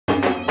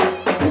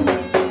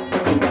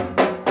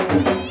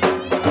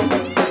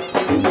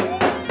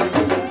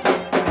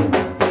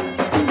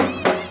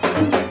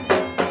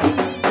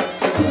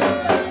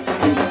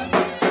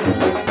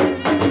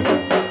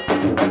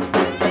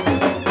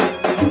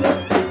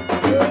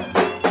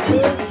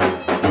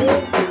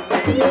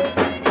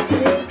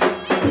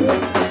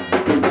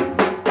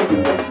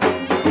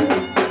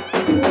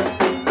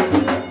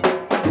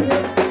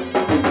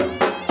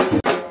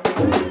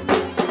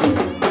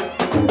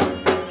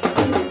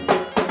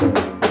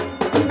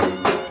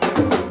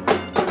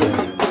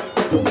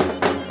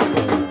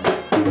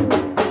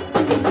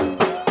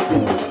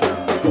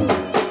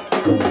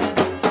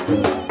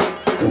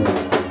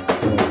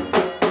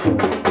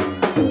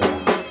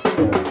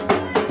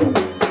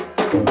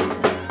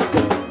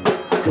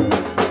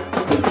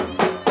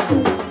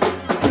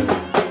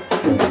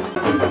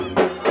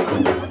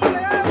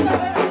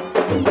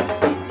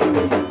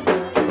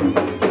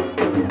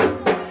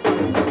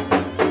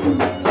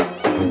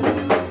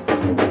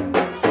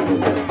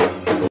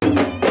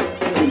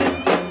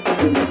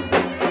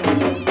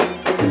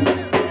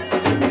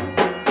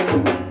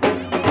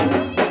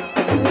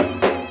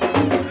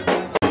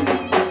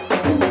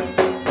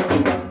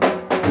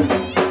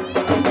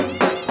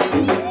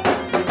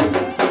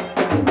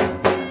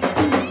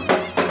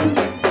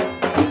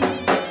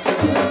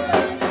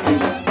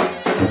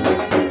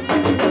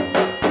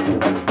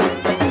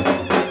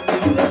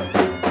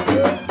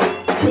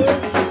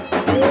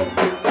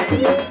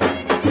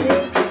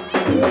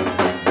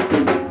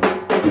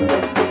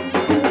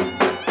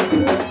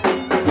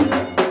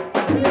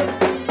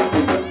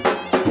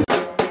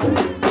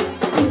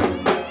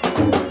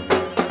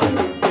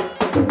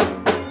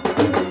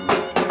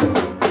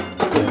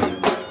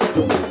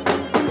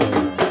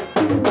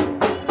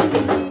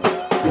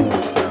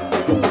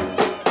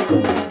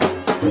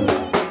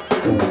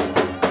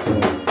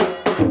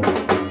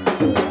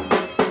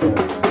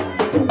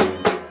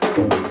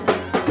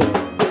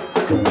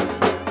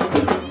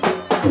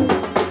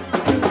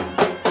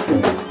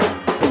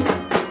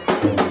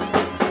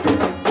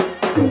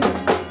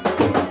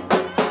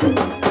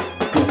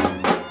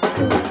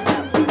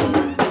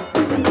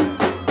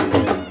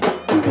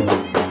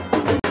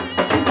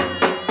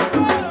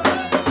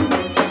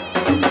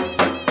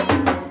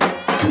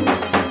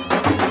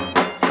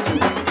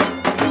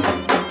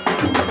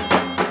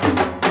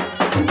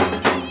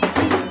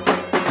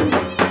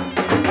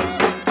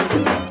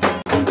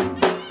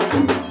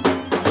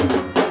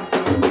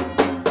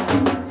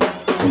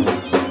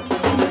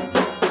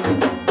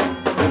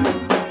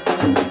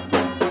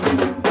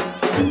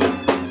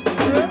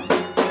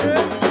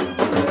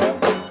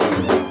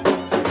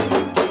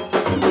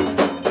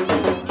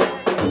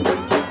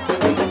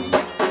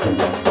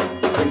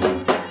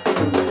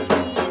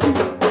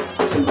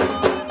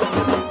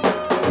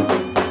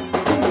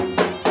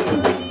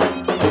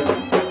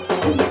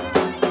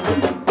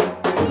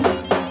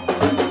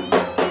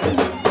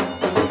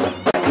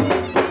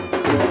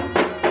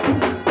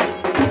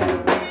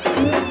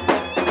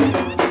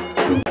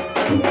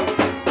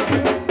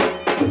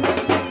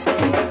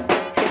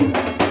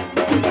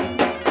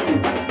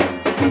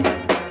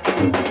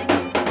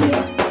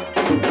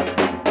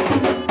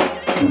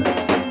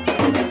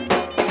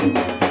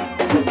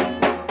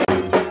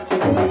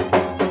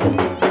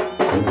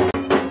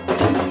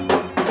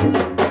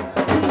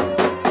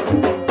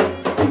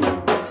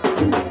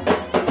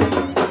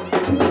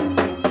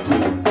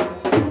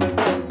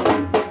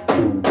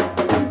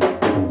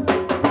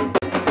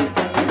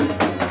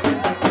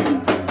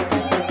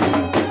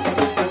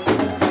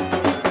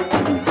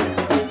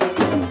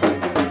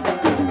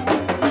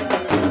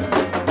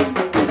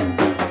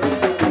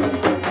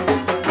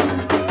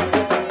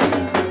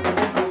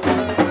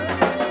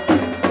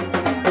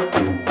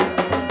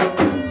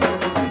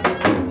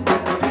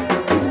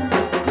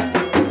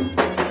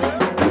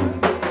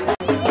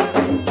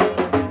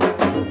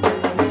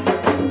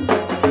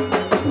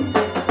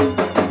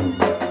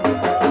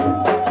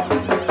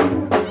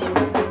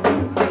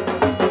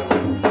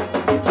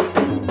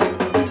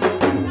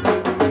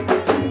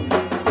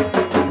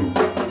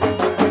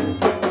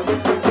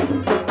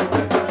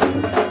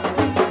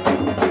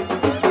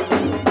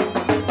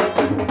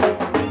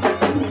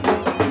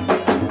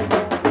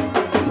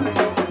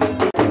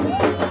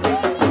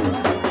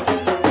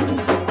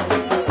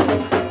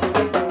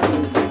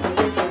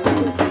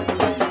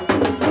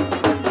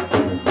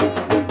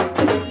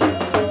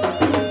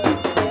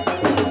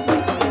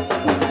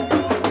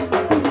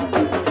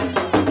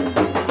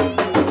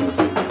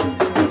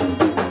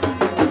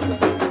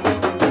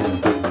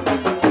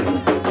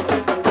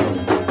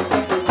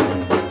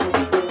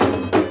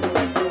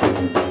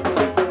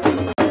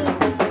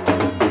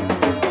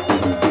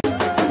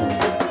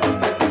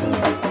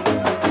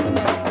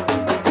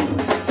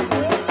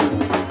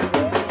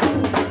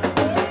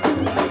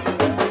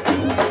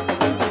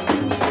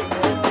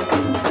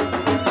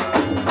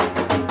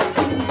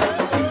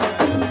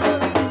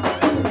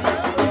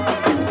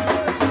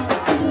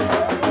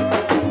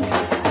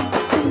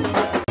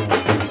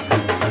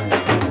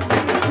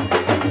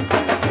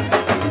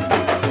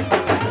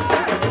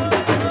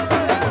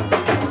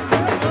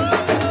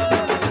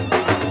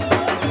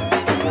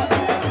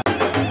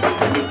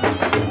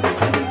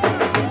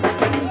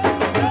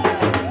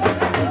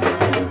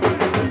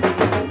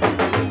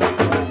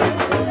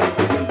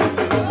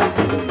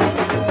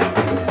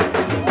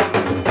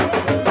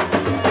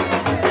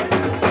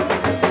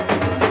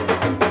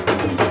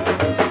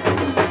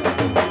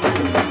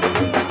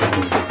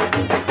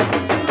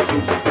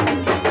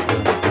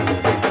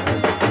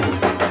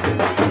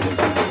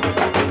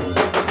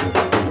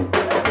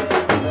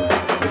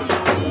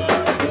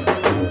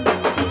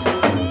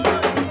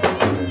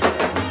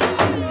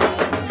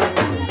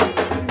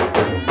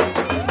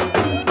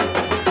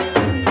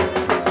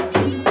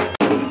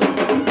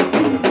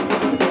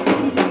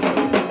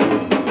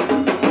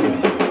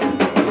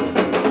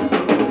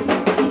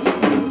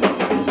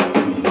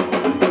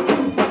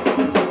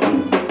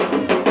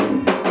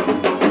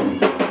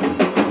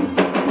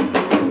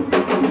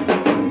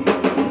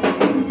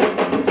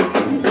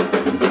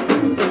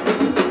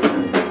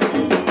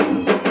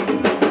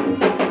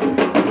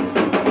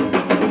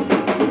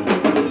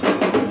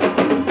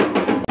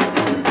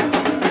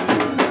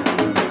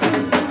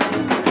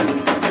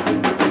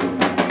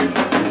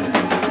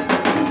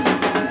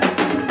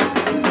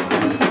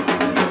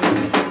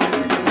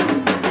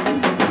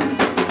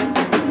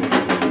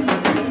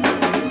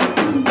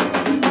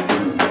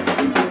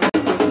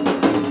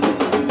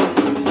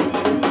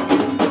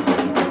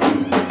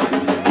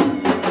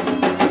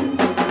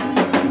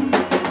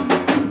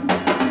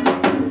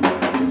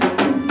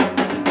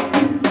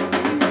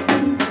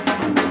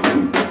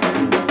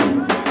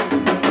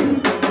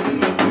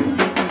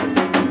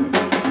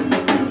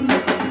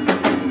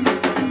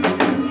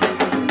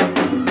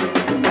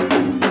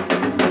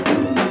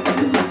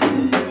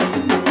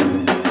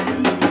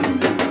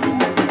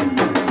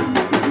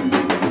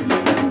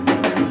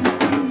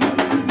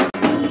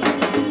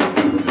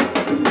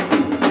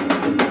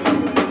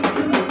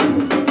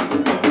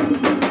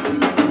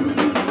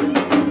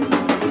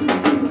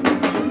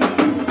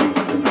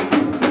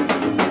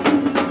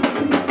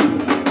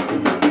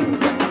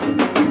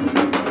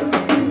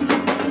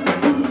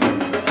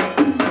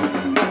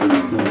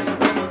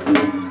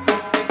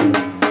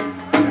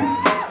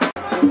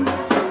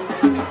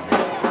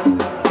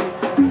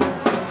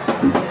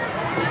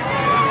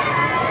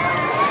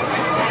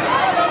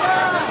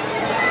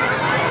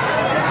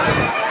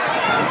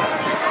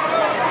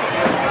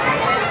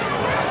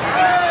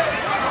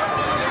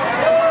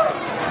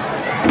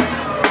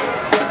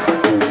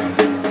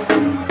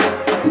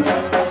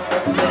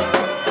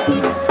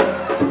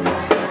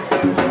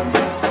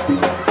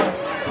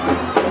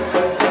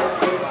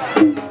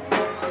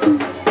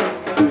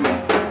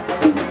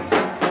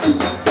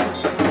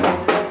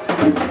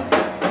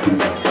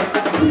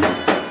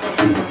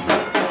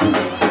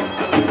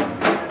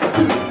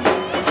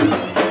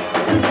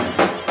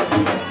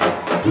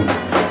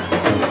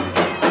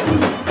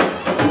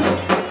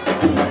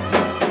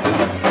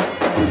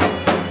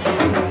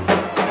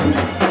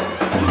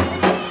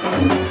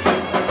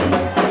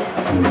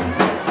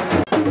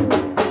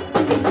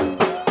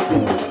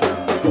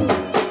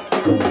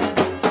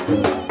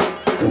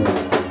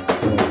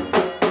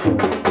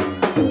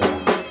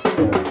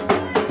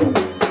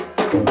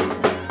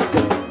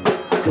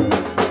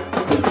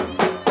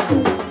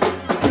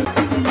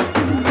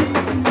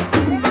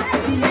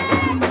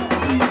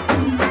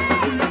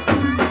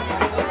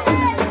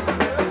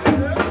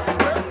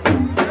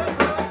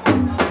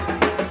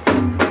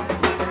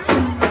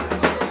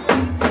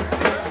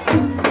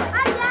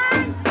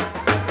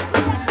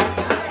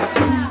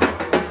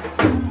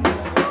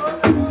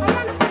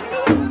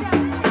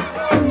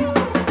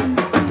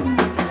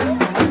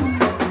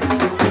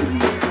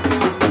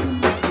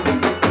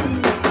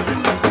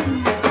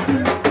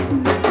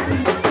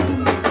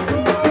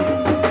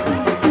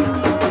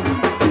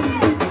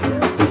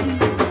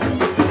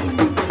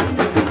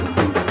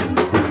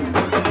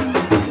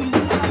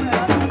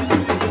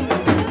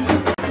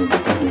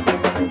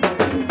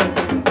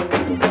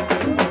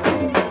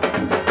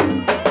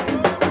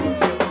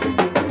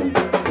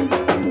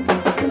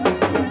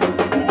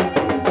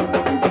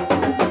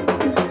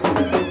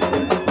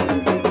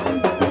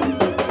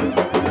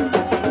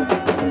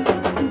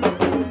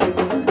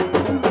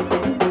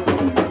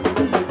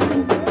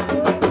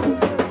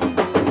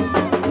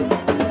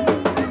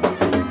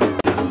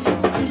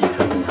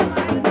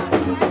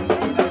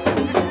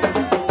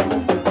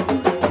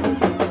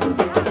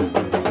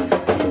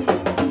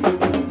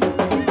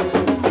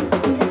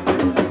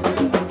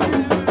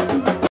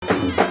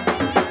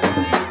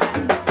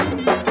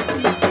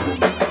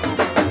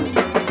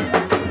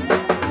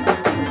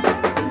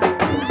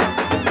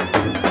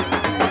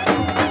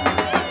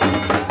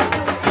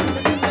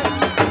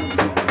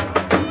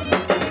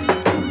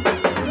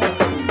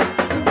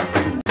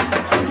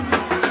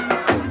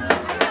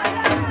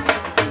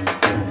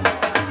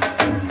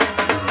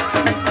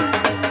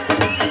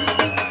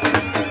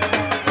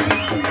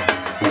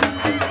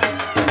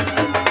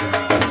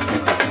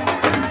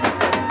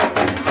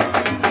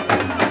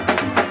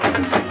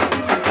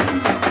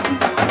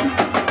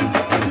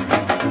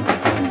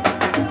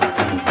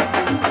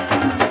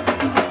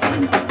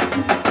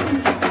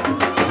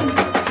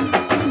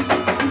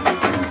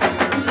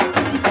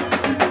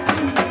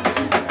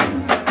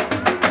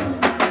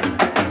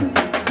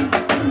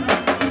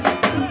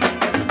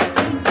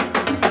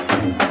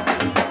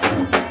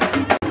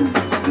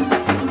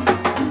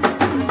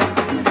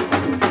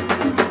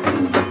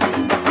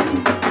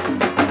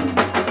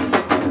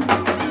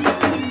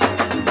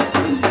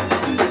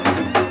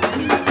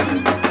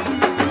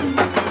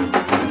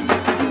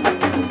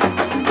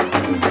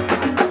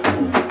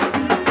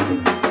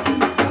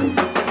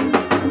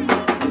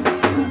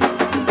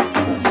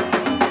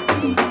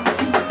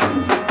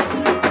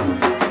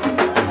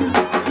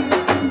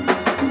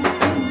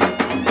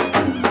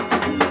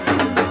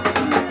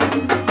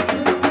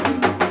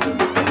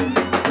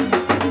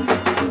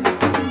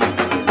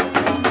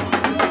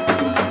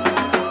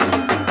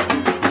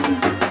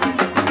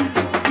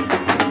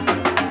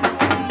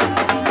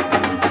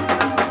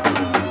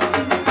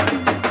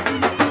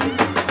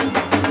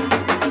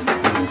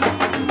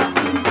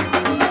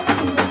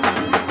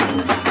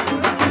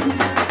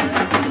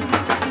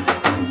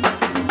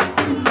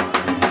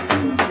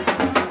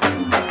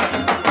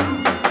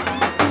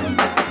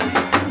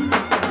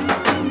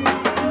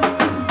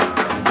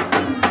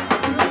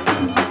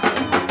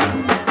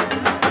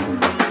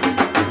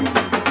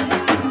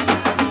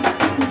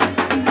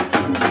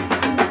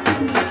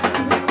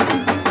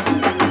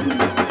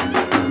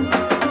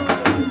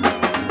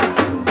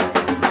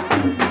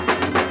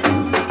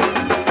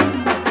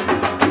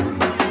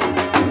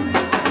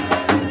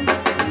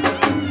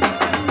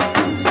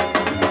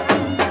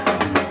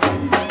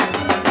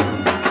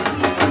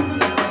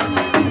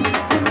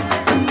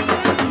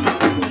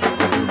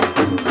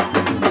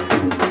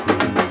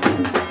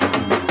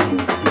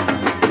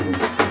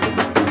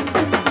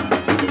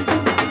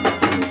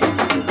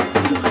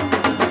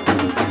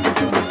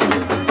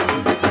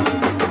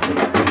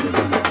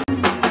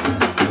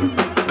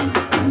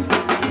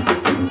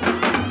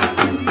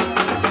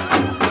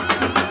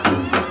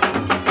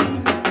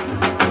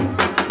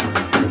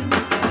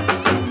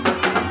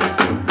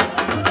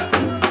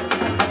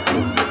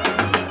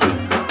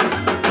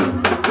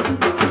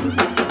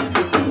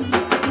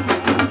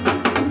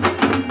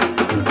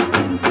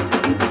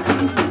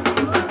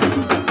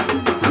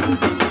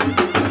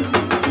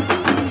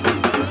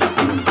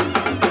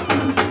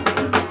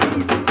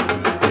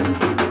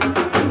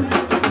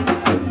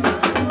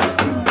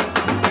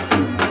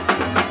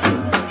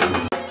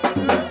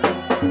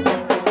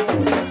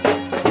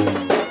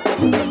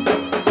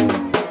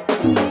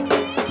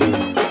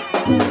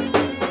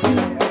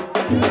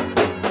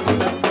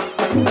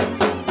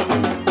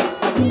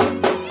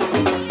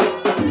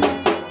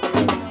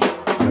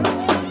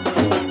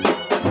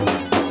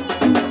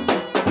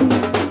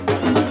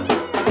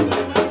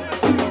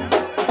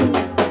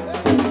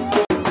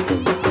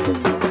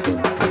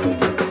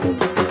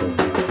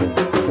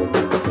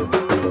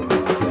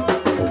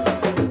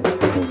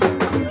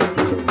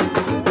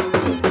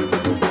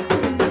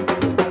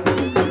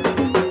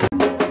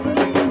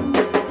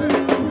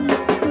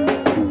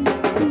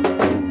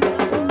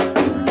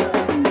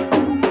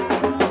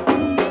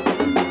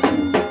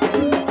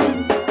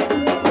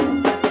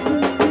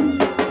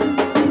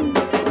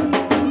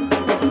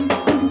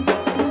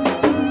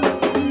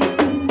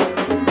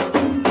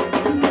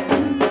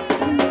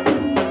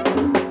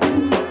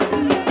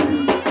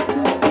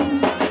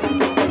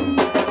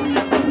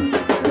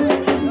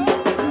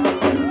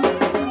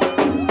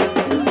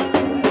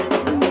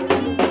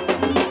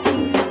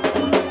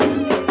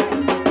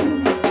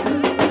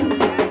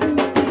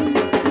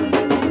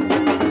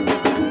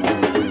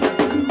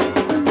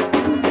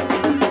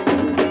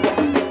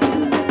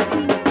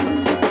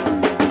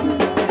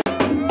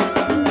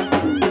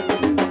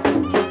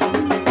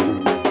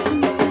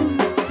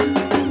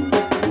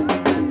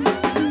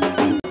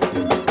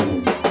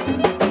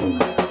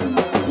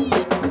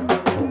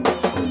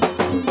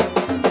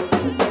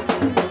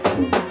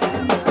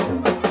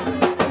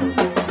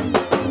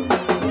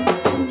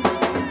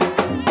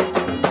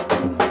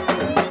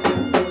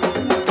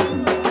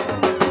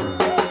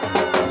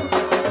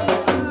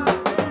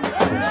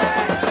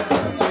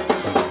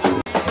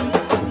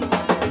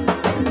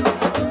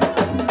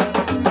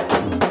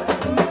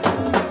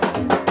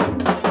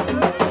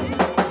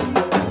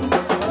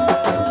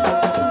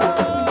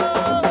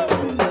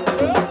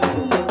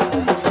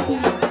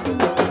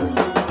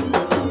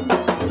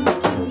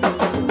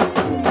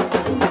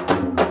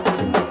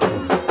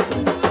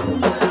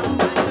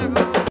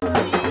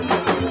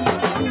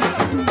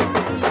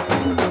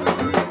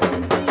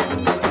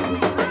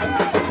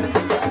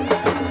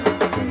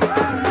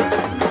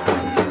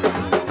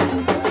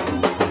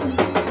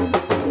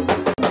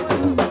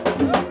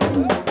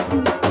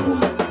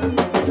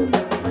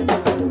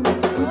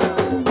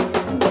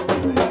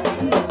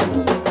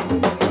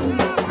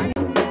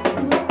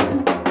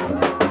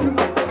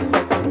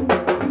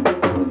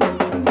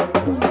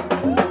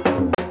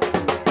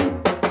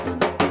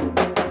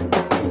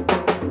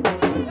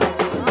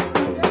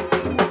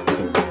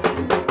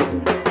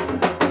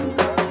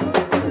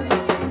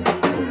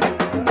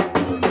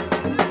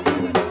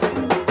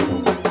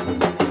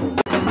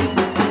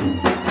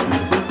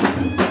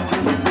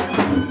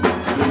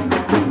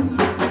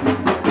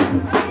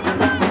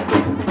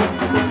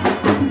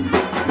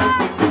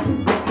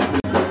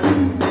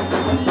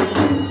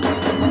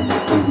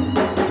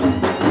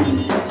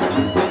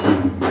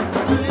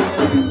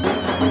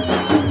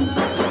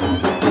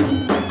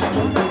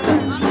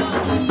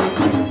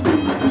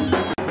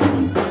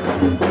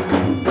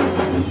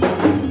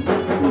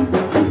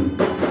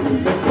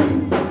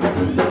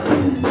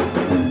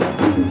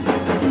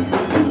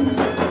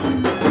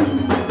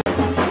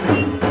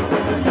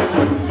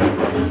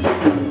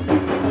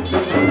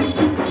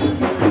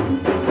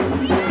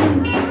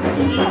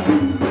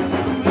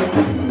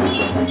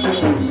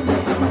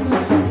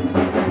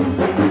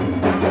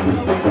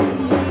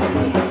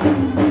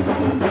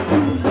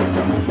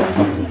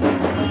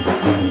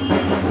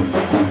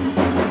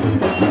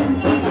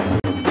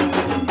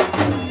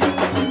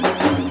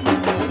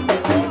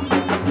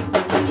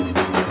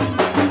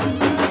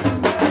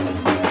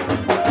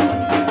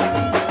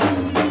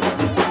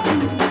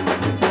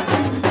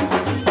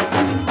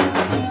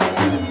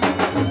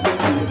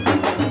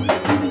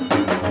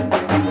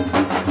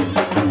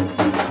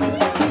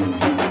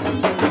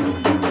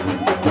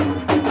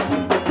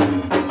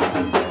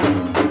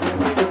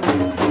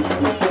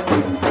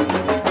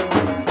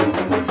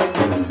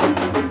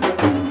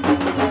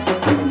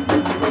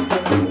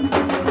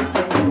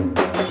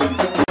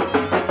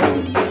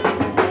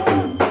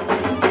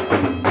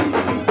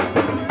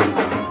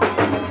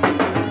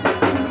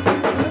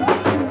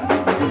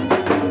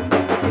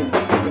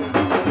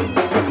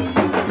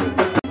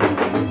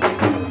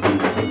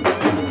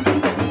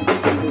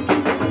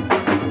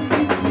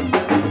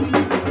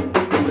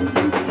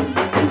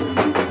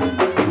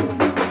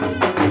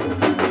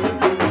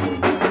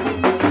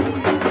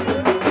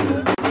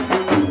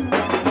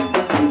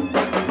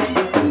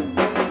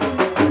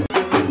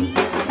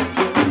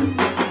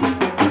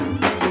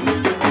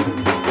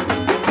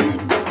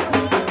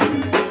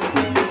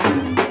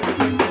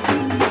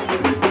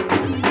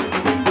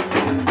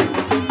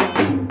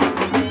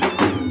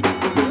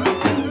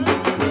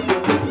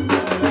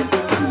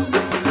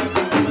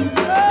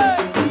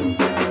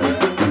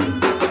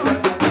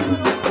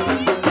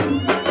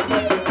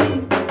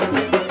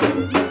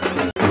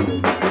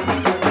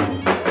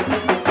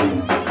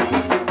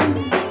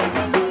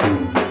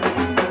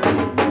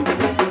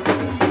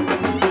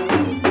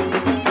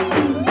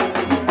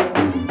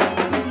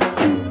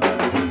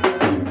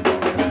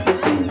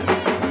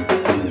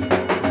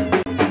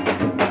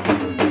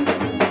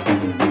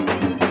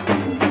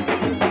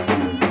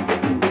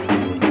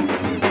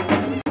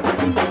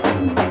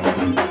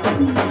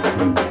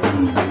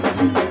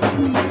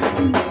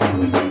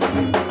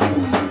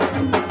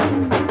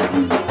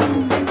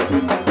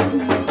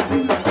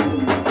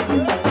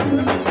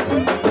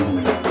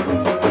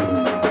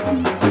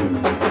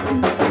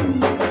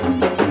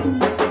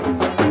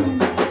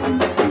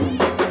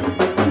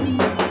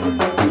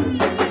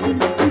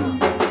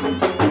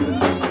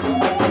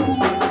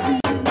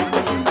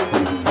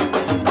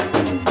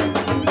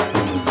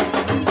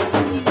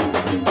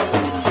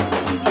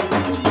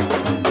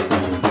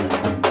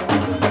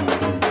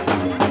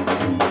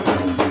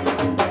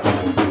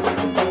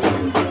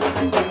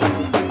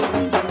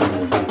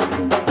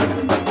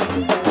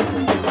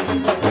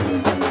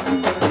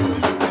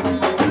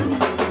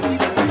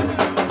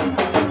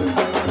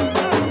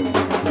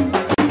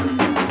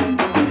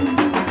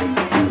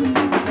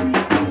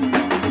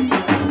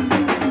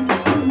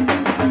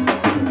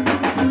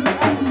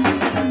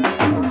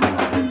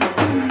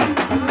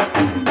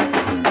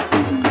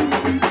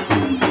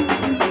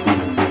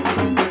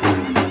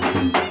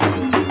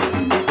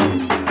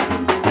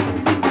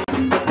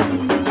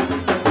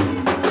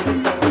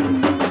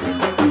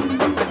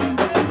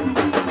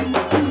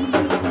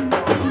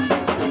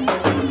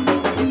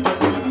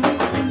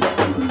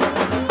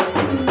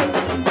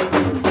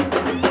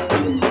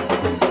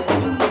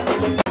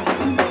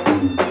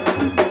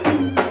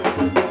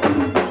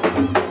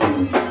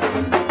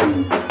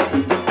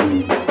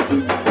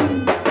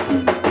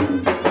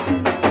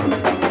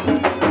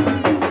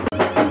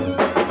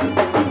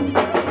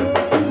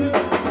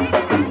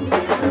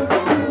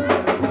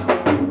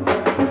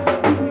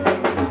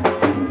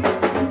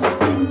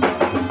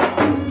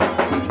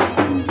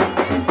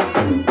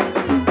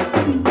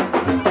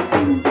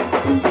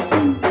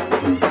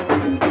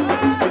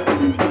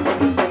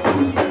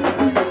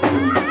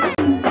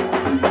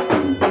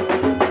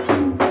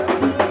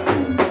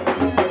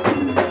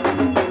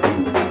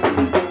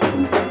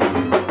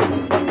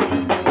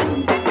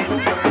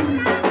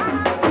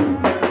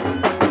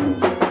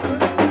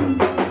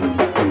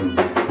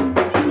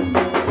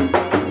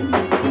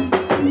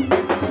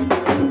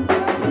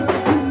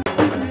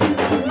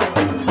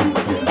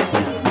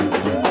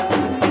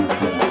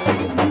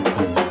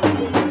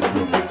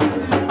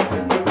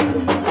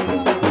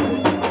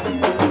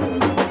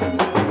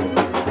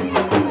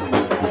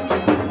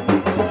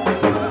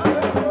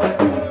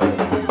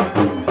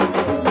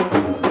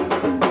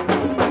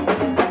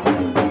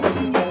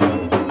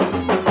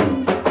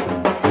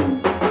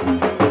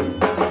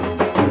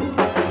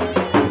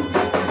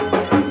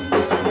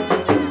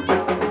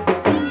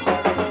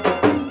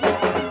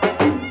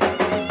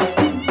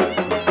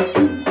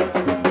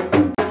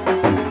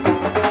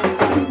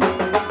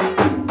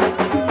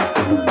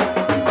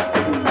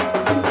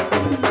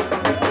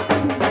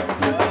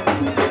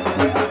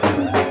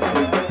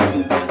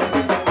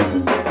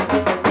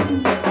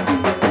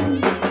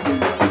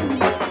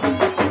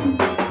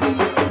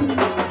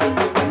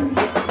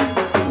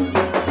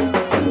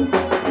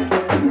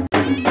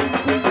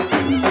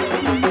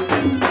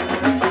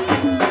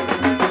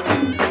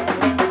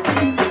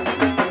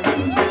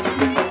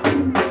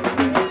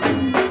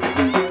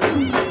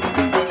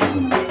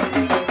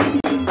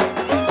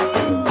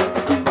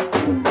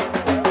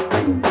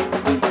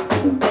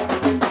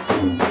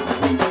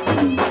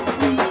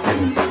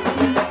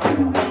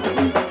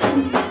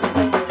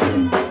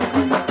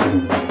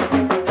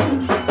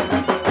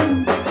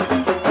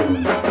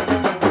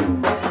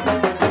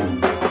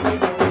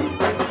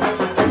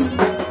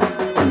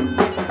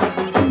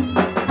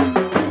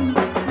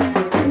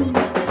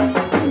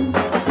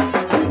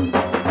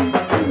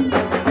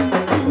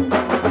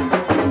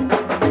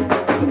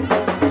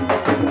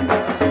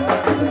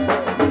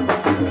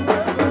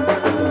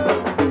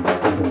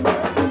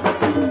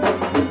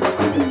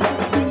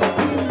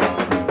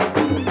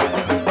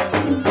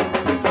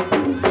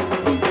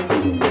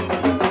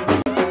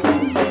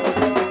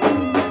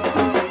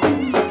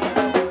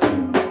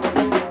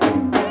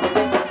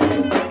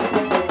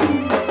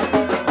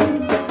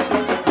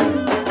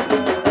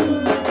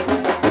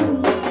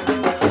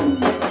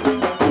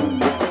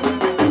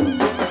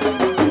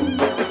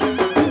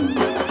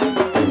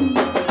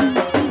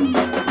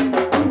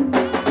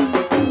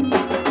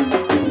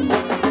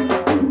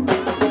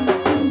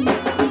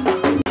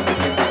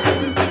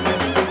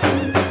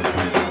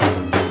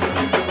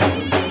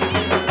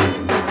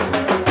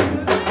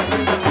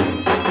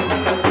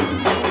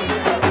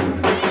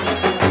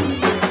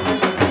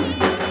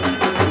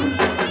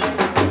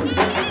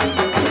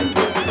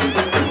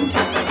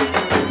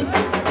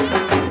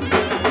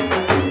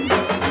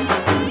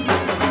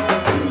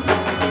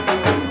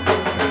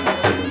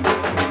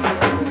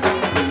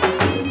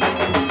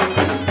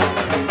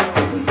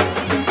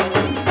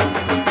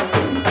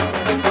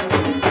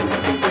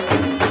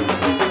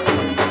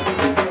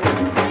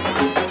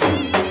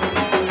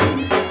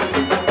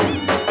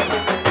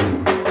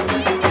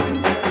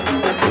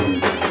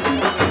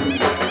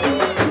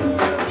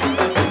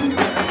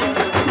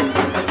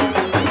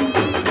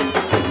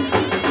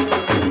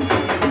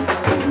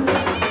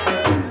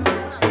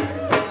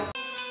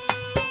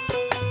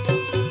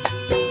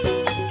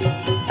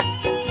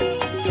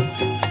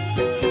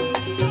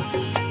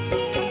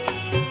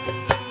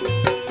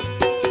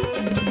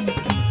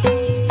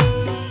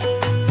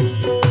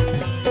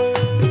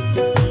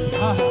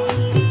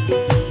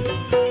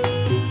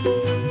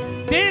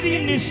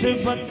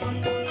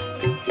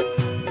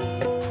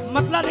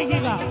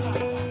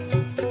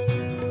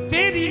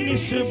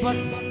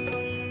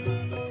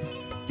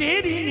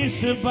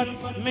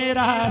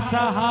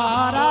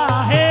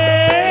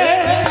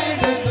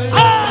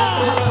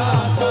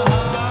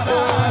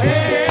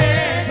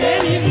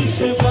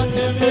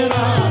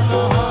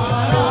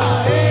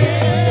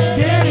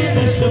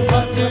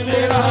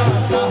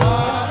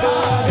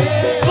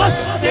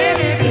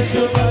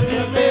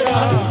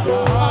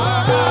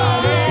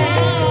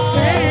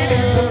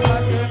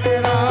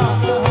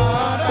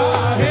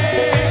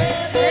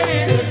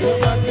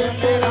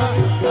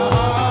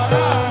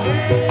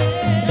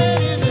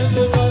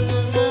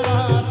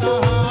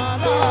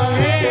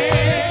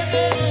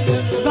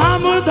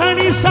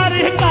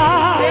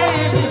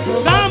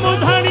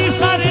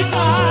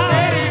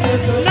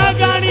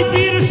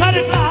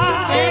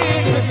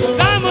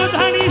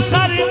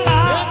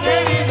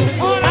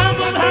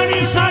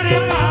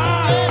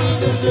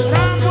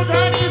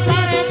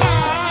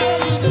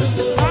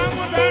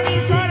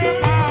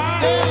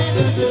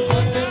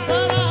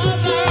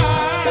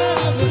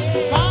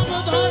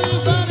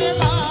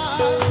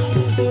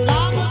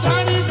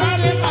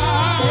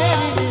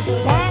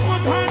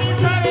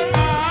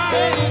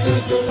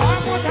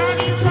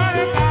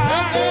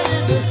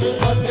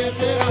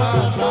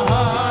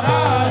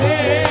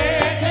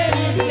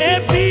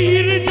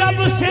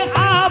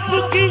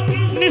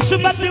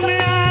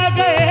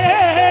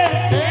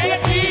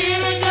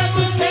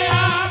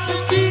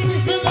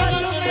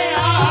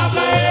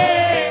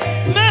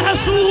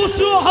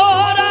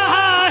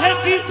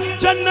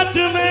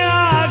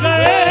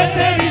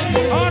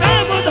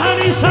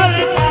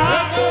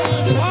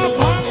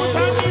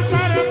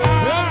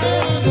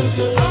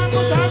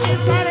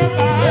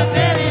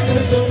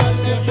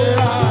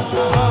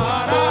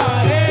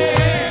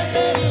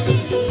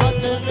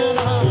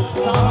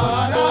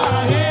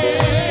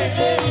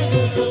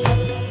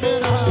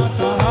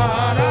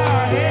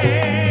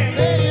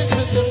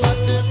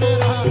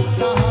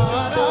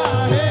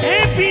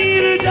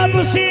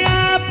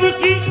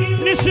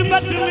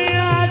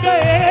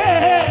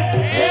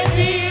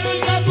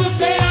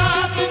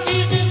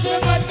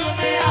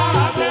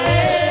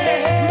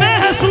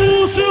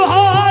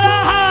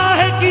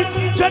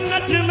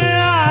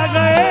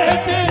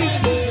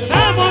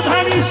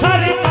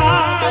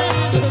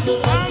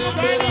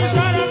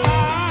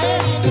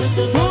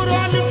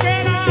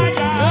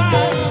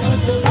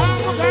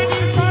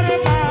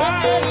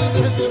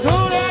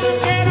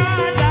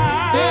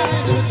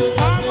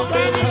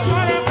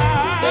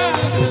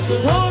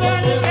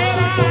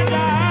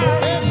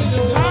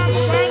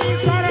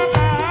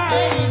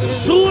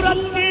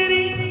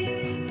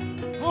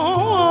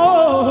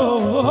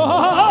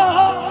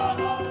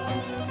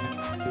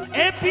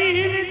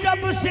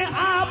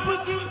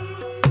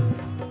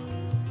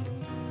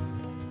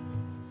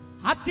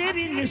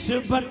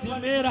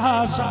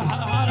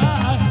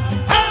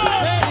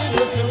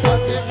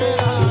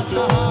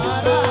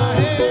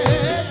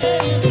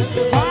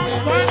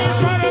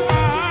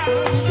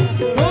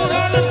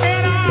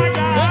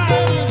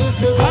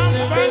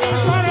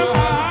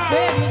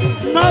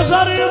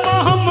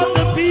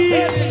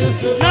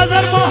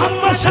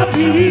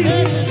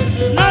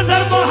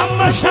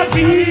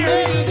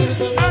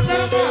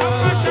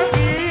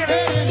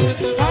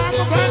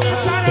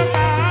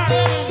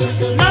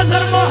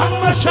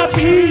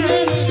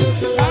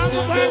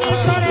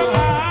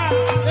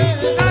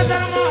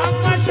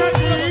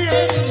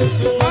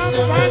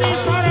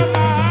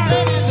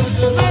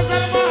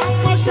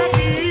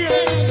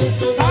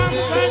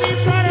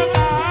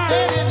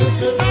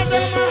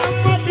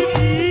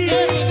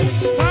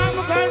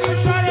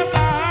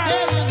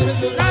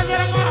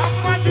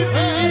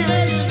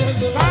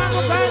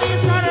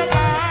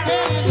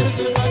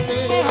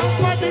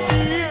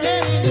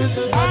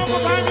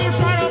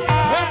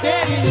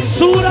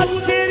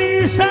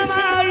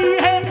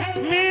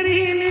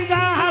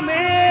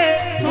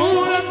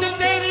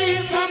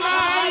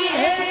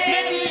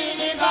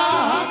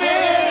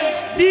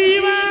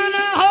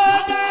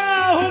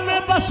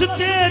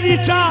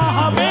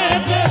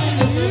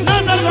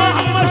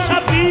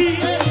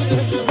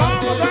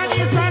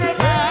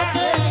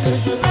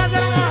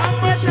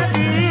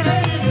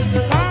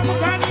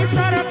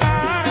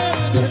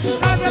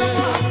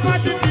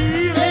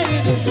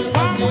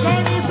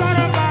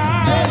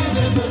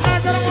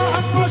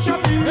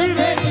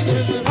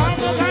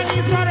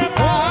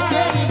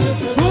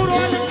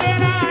धुरोल के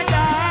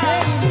राजा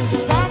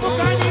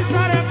गामधानी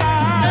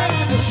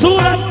सरकार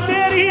सूरत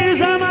तेरी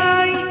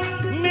जमाई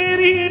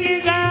मेरी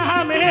निगाह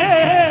में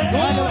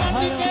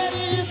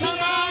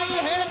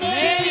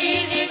मेरी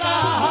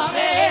निगाह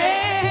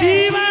में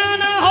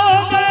दीवाना हो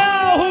गया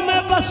हूँ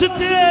मैं बस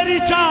तेरी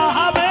चाह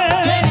में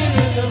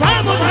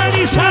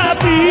गामधानी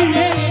शादी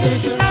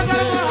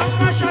नगर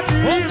मोहम्मद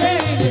शबीर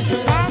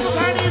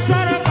गामधानी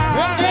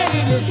सरकार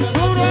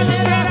धुरोल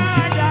के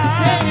राजा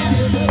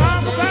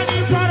गामधानी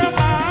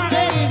सरकार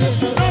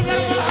नगर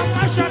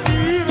मोहम्मद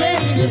शबीर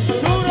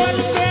धुरोल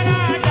के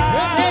राजा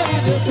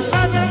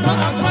नगर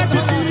मोहम्मद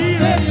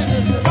शबीर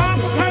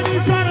गामधानी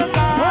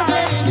सरकार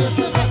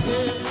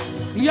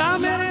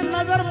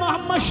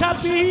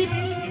शबीर,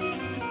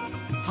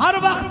 हर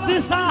वक्त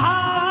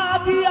सहारा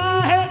दिया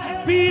है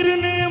पीर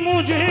ने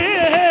मुझे,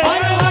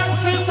 हर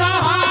वक्त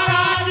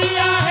सहारा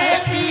दिया है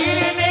पीर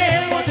ने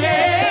मुझे,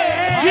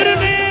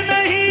 गिरने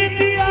नहीं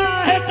दिया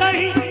है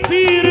कहीं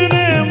पीर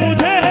ने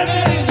मुझे।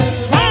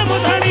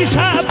 गामधानी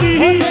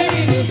शबीर,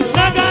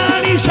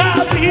 नगानी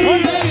शबीर,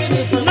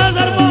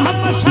 नजर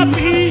मोहम्मद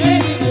शबीर,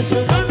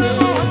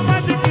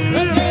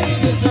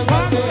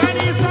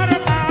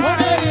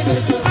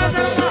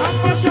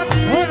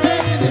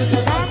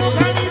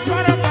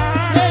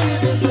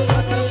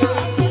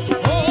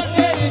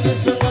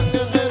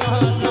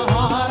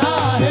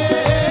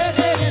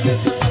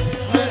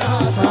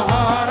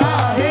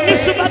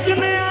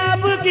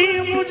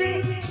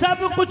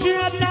 कुछ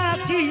अदा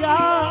किया,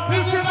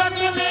 निस्बत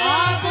में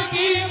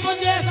आपकी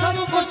मुझे सब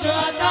कुछ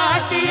अदा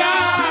किया,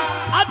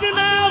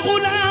 अदना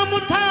गुलाम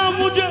था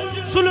मुझे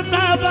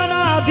सुल्तान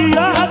बना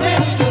दिया।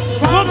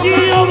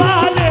 मोतियों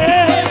वाले,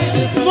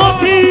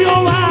 मोतियों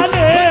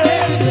वाले,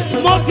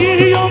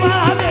 मोतियों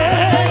वाले,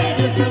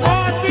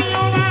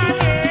 मोतियों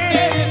वाले,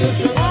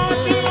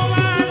 मोतियों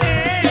वाले,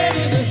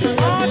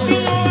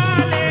 मोतियों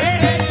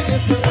वाले,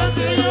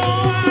 मोतियों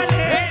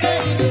वाले,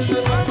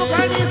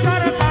 अफगानी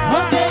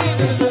सरकार,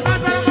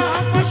 नजर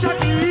मोहम्मद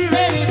शबीर,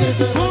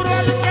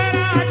 धुरल के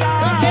राजा,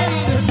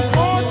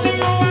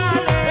 मोतियों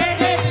वाले,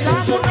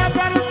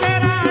 जामनगर के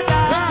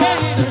राजा,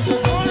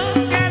 धुरल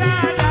के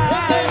राजा,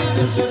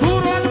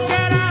 धुरल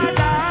के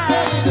राजा,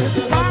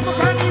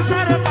 अफगानी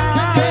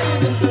सरकार,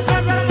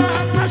 नजर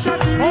मोहम्मद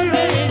शबीर,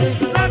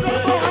 नजर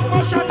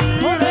मोहम्मद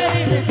शबीर,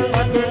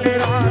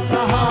 मेरा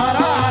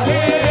सहारा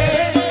है,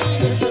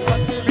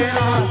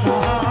 मेरा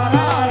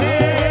सहारा है,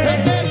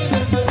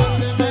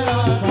 मेरा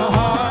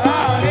सहारा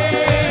है,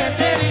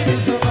 तेरी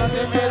निस्बत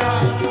मेरा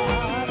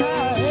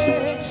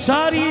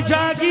सारी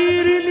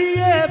जागीर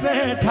लिए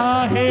बैठा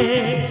है,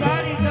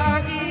 सारी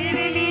जागीर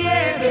लिए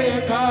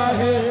बैठा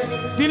है,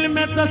 दिल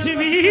में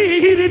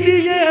तस्वीर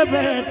लिए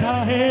बैठा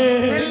है।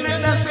 दिल में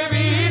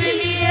तस्वीर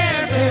लिए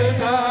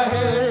बैठा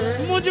है,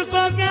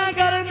 मुझको क्या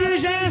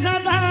गर्दिशें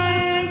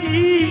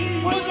सताएगी,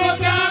 मुझको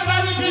क्या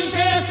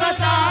गर्दिशें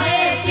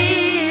सताएगी,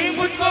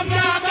 मुझको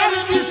क्या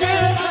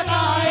गर्दिशें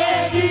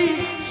सताएगी,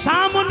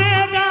 सामने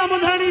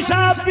गामधानी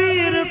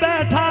शबीर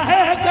बैठा है।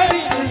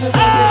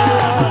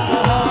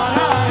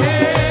 सहारा है,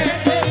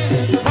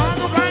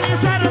 अफगानी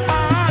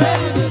सरकार,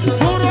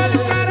 धुरल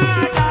का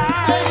राजा,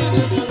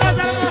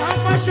 नजर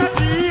मोहम्मद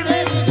शबीर,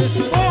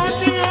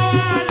 मोतियों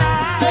वाला,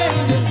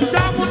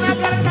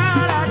 जामनगर का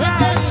राजा,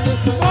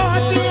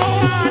 मोतियों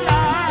वाला,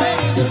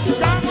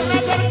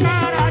 जामनगर का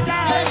राजा,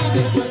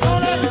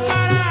 धुरल का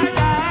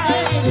राजा,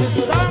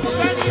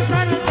 अफगानी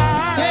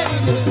सरकार,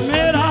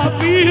 मेरा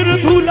पीर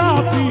दूल्हा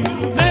पीर,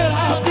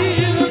 मेरा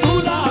पीर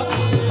दूल्हा,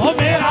 ओ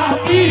मेरा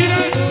पीर,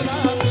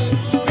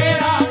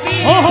 मेरा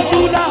पीर, ओ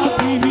दूल्हा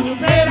पीर,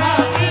 मेरा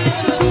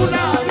पीर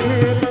दूल्हा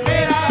पीर,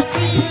 मेरा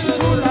पीर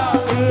दूल्हा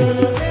पीर,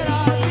 मेरा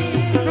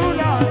पीर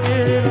दूल्हा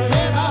पीर,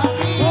 मेरा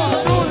पीर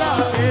दूल्हा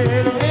पीर,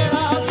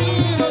 मेरा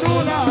पीर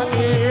दूल्हा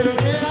पीर,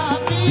 मेरा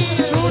पीर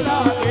दूल्हा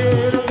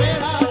पीर,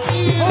 मेरा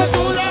पीर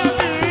दूल्हा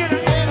पीर,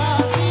 मेरा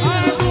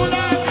पीर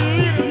दूल्हा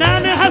पीर,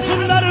 नैन है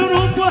सुंदर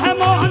रूप है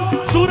मोहन,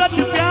 सूरत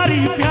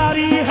प्यारी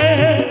प्यारी है,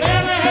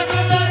 मेरे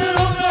सुंदर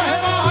रूप है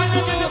मोहन,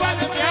 निस्बत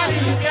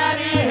प्यारी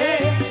प्यारी है,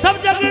 सब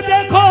जगह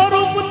देखो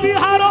रूप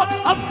तिहारो,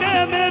 अब के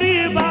मेरी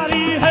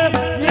बारी है।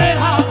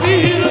 मेरा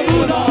पीर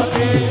दूल्हा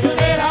पीर,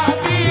 मेरा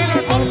पीर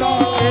दूल्हा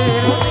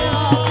पीर,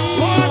 मेरा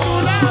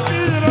दूल्हा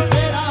पीर,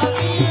 मेरा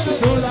पीर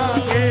दूल्हा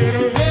पीर,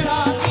 मेरा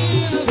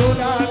पीर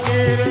दूल्हा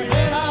पीर,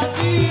 मेरा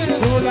पीर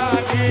दूल्हा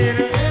पीर,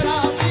 मेरा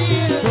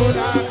पीर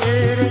दूल्हा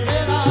पीर,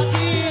 मेरा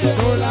पीर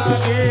दूल्हा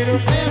पीर,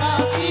 मेरा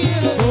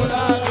पीर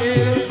दूल्हा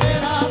पीर,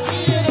 मेरा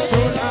पीर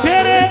दूल्हा,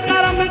 तेरे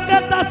करम के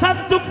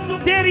तसद्दुक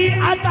तेरी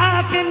अता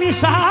के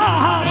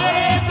निशान,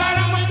 तेरे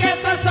करम के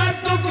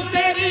तसद्दुक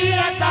तेरी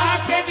अता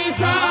के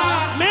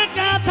निशान, मैं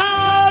क्या था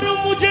और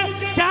मुझे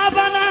क्या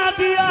बना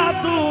दिया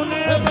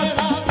तूने।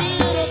 मेरा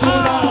पीर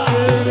दूल्हा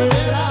पीर,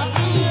 मेरा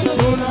पीर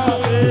दूल्हा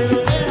पीर,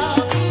 मेरा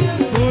पीर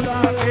दूल्हा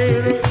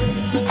पीर,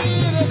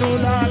 पीर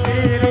दूल्हा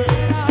पीर,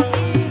 मेरा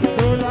पीर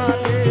दूल्हा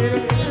पीर,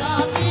 मेरा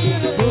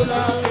पीर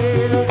दूल्हा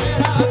पीर,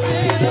 मेरा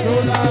पीर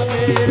दूल्हा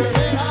पीर,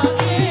 मेरा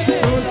पीर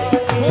दूल्हा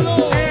पीर,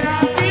 मेरा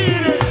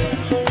पीर,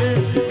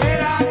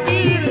 मेरा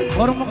पीर।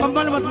 और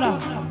मुकम्मल मतलब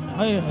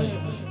हाय हाय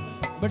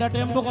बेटा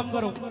टेम्पो कम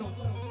करो,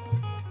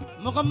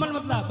 मुकम्मल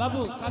मतलब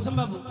बाबू कासम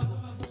बाबू,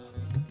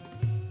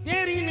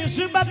 तेरी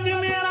निस्बत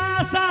मेरा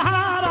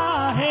सहारा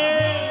है,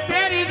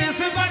 तेरी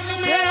निस्बत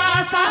मेरा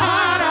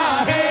सहारा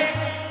है,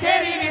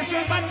 तेरी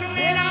निस्बत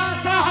मेरा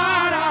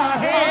सहारा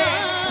है,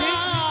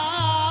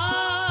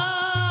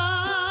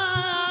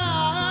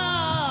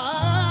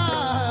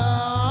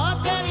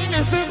 तेरी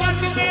निस्बत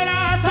मेरा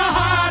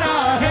सहारा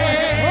है,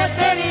 ओ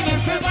तेरी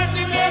निस्बत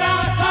मेरा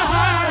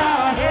सहारा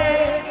है,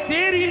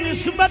 तेरी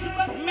निस्बत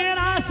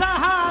मेरा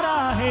सहारा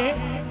है।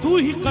 तू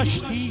ही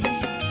कश्ती,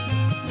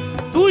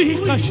 तू ही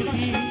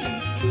कश्ती,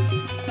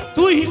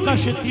 तू ही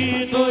कश्ती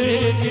तो ये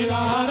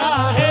किनारा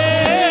है।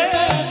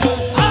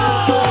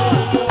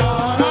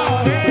 सहारा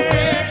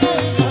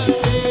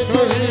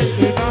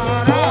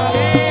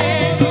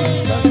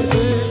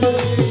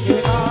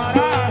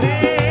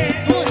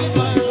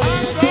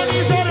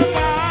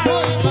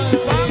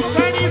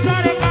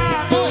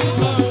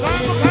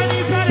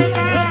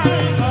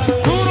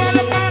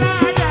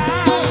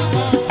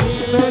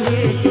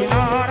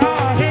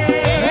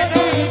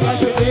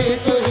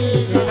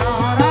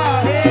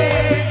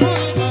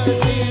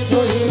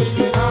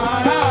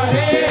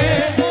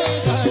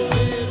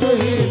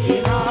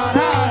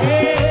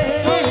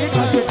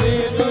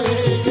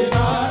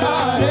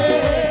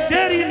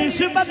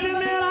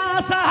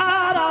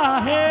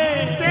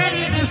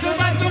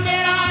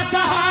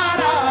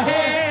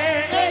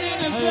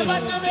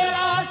निस्बत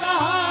मेरा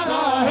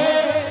सहारा है,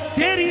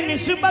 तेरी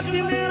निस्बत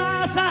मेरा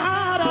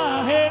सहारा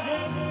है।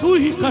 तू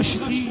ही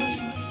कश्ती,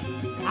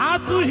 हाँ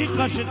तू ही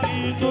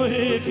कश्ती, तू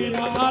ही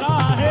किनारा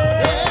है।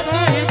 तू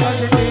ही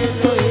कश्ती,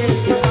 तू ही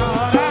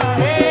किनारा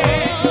है,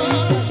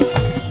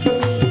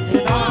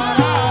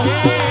 किनारा है।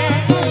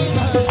 तू ही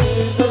कश्ती,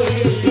 तू ही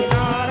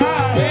किनारा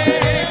है,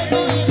 तू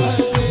ही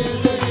कश्ती,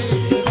 तू ही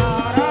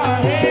किनारा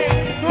है,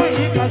 तू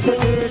ही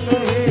कश्ती, तू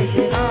ही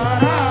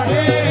किनारा है,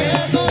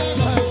 तू ही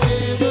कश्ती,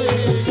 तू ही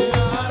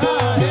किनारा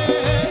है।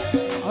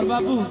 और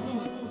बाबू,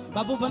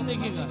 बाबू बंद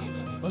देखिएगा,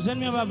 हुसैन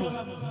मियां बाबू।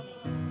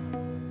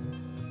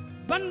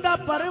 बंदा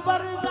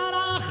परवर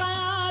जरा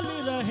ख्याल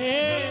रहे,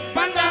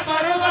 बंदा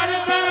परवर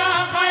जरा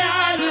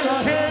ख्याल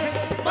रहे,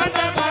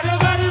 बंदा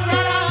परवर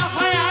जरा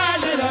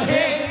ख्याल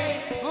रहे।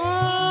 ओ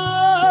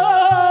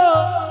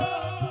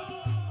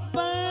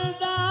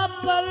बंदा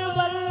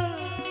परवर,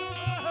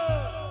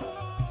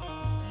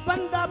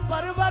 बंदा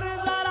परवर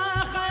जरा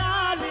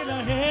ख्याल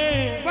रहे,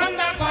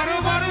 बंदा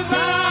परवर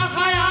जरा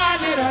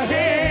ख्याल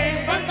रहे,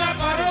 बंदा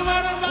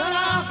परवर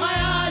जरा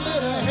ख्याल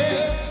रहे।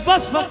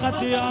 बस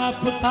वक़्त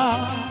आपका,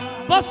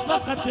 बस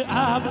वक़्त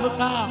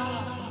आपका,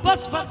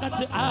 बस वक़्त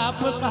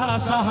आपका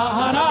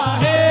सहारा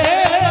है।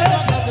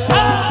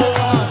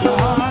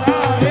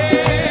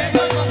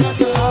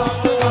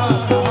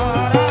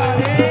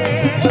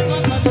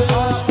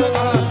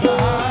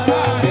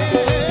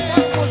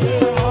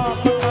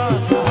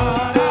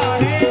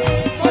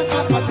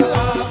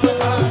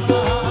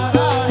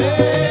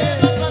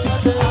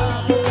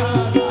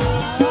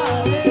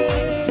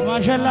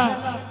 माशाल्लाह,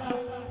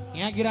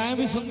 यहाँ गिराएं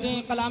भी सुनते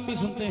हैं, कलाम भी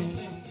सुनते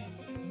हैं।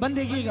 बंद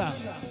देखिएगा।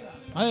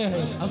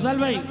 अफजल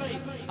भाई,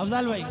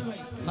 अफजल भाई,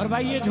 और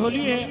भाई ये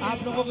झोली है आप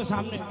लोगों के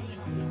सामने,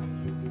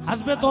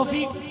 हस्बे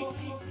तौफीक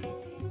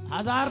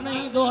 1000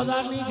 नहीं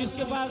 2000 नहीं,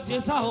 जिसके पास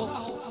जैसा हो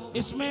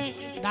इसमें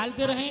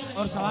डालते रहें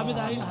और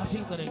सवाबेदारी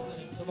हासिल करें।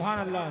 सुभान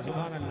अल्लाह,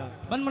 सुभान अल्लाह।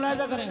 बंद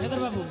मुलायजा करें। हैदर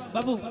बाबू,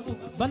 बाबू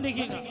बंद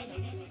देखिएगा।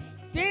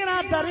 तेरा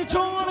दर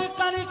छोड़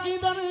कर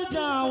किधर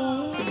जाऊं,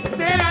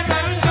 तेरा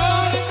दर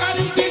छोड़ कर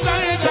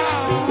किधर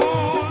जाऊं,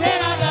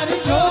 तेरा दर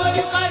छोड़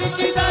कर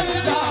किधर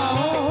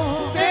जाऊं,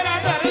 तेरा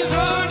दर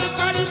छोड़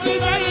कर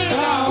किधर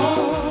जाऊं,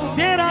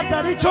 तेरा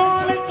दर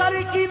छोड़ कर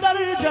किधर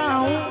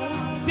जाऊं।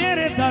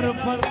 तेरे दर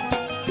पर,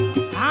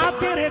 हाँ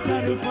तेरे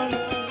दर पर,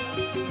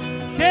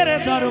 तेरे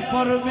दर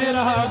पर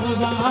मेरा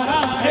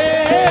गुजारा है।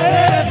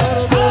 तेरे दर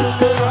पर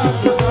मेरा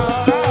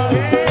गुजारा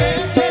है,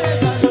 तेरे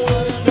दर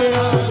पर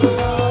मेरा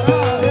गुजारा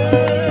है,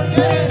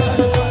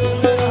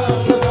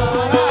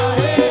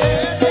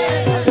 तेरे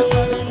दर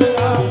पर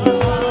मेरा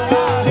गुजारा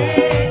है,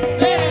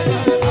 तेरे दर पर मेरा गुजारा है, तेरे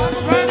दर पर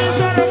गनी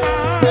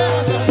सरकार,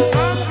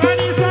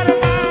 गनी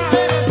सरकार,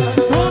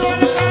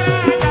 धुरल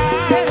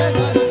कराजा,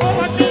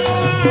 मोहब्बती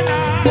वाला,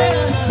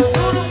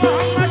 नूर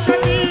मोहम्मद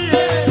शबीर,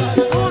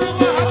 नूर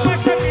मोहम्मद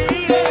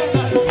शबीर,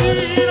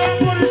 पीर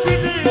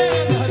मुर्शिद, तेरे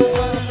दर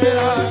पर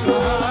मेरा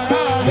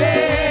सहारा है,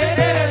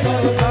 तेरे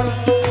दर पर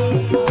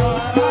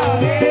सहारा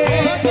है,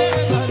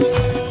 तेरे दर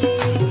पर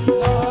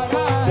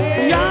सहारा है।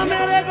 या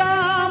मेरे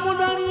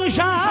गामधनी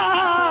शाह,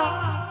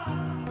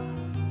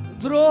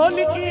 द्रोल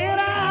के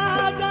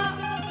राजा,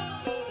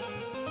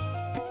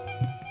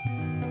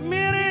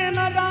 मेरे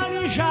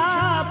नगानी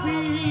शाह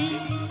पी,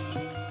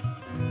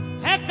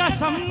 है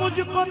कसम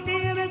मुझको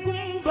तेरे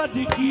गुंबद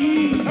की।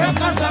 है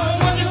कसम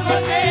मुझको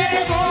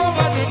तेरे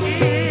गुंबद की,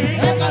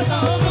 है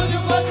कसम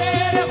मुझको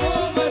तेरे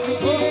गुंबद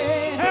की,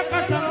 है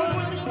कसम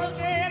मुझको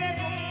तेरे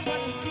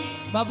गुंबद की।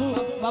 बाबू,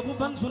 बाबू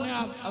बंद सुने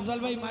आप। अफजल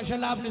भाई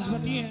माशाल्लाह आप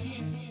निस्बती हैं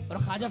और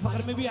ख्वाजा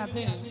फखर में भी आते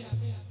हैं।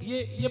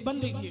 ये बंद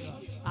देखिएगा,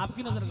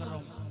 आपकी नजर कर रहा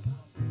हूँ।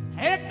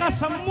 है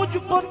कसम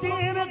मुझको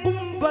तेरे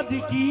गुंबद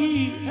की,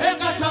 है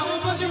कसम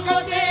मुझको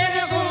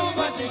तेरे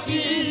गुंबद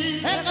की,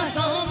 है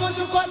कसम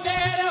मुझको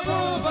तेरे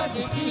गुंबद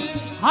की।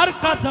 हर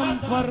कदम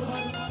पर,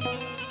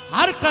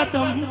 हर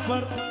कदम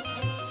पर,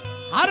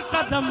 हर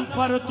कदम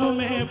पर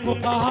तुम्हें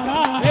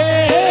पुकारा है।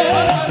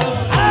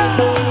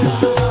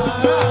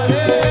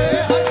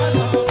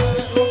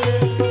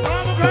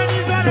 गनी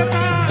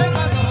सरकार,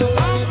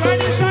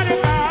 गनी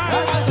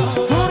सरकार,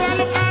 धुरल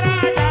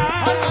कराजा,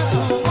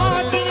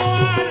 मोहब्बती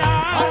वाला,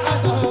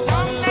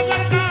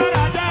 जामनगर का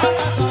राजा,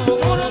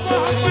 नूर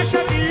मोहम्मद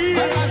शबीर,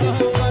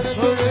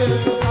 तुम्हें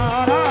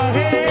पुकारा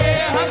है,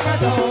 हर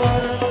कदम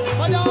पर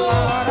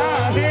पुकारा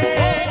है,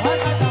 हर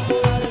कदम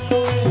पर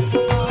तुम्हें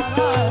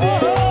पुकारा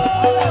है,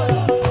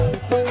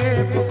 तुम्हें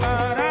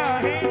पुकारा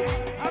है,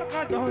 हर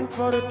कदम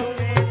पर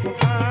तुम्हें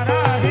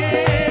पुकारा है,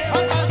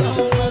 हर कदम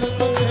पर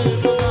तुम्हें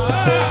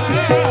पुकारा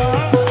है।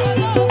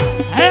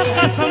 है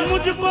कसम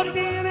मुझको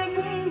तेरे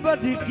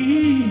गुंबद की,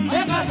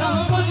 है कसम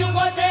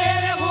मुझको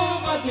तेरे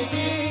गुंबद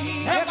की,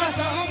 है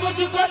कसम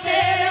मुझको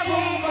तेरे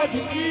गुंबद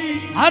की।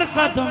 हर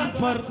कदम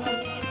पर,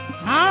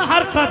 हाँ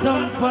हर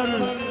कदम पर,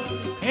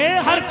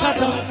 हर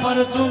कदम पर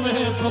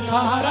तुम्हें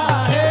पुकारा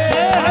है।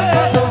 हर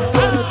कदम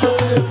पर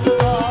तुम्हें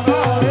पुकारा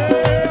है,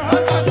 हर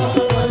कदम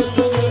पर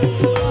तुम्हें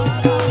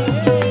पुकारा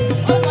है,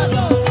 हर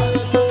कदम पर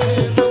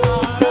तुम्हें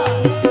पुकारा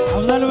है।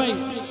 अफजल भाई,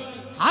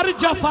 हर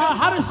जफा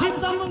हर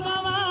सितम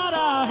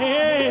गवारा है।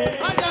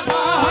 हर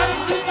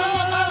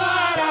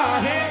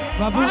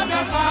बाबू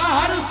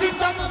हर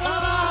सितम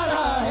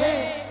गवारा है।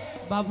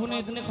 बाबू ने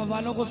इतने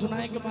कव्वालों को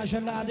सुनाए कि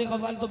माशाल्लाह आधे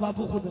कव्वाल तो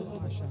बाबू खुद है।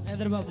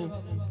 हैदर बाबू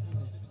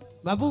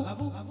बाबू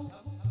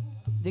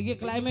देखिए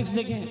क्लाइमेक्स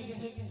देखें,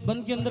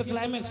 बंद के अंदर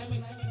क्लाइमेक्स।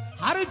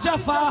 हर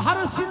जफा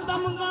हर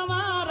सितम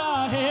गवारा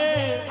है,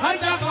 हर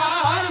जफा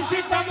हर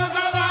सितम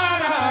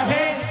गवारा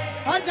है,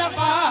 हर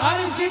जफा हर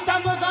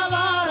सितम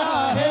गवारा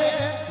है।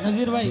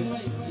 नजीर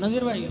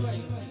भाई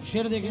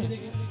शेर देखें,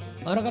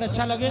 और अगर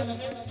अच्छा लगे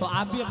तो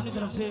आप भी अपनी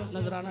तरफ से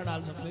नजराना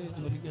डाल सकते हैं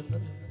झोली के अंदर।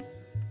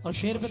 और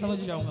शेर पे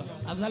तवज्जो जाऊंगा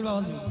अफजल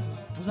बाबा से।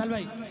 अफजल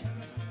भाई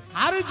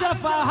हर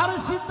जफा हर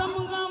सितम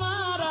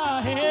गवारा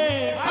है,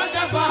 हर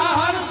जफा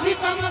हर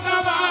सितम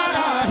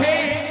गवारा है।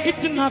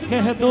 इतना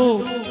कह दो,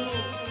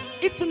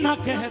 इतना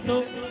कह दो,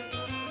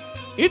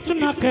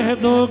 इतना कह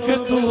दो कि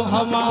तू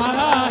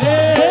हमारा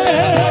है।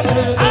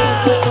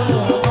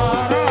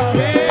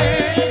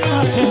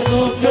 इतना कह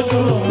दो कि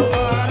तू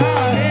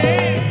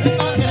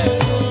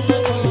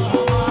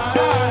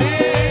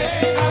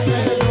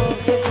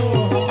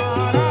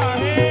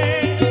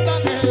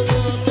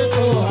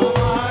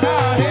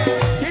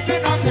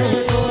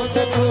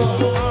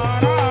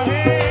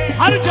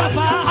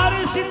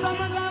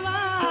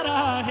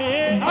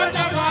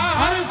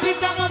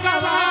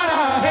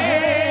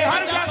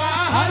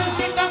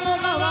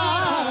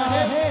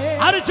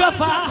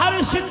जफा हर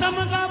सितम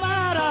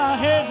गवारा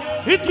है।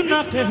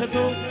 इतना कह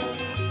दो,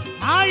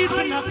 हाँ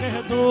इतना कह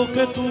दो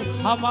कि तू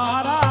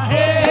हमारा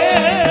है।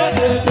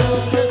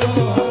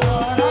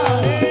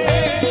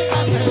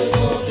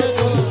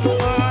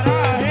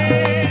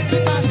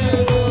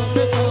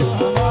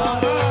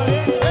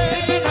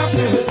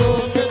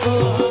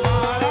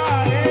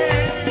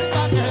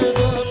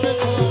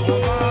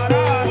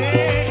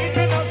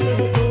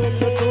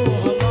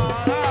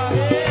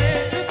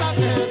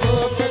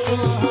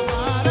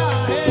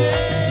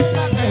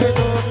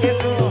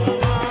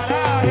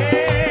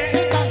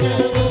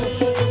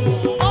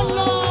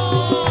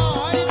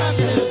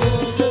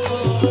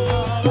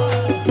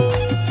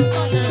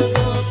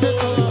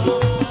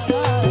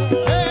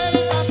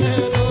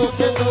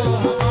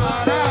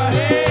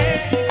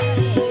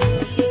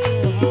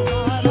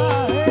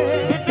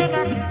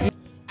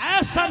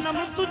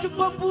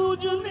 तुझको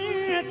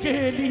पूजने के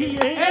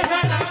लिए,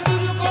 सनम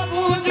तुझको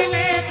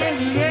पूजने के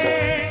लिए,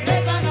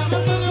 सनम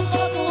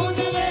तुझको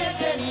पूजने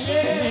के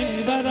लिए।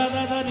 दा दा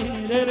दा दा नी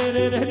रे रे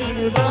रे रे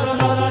नी दा दा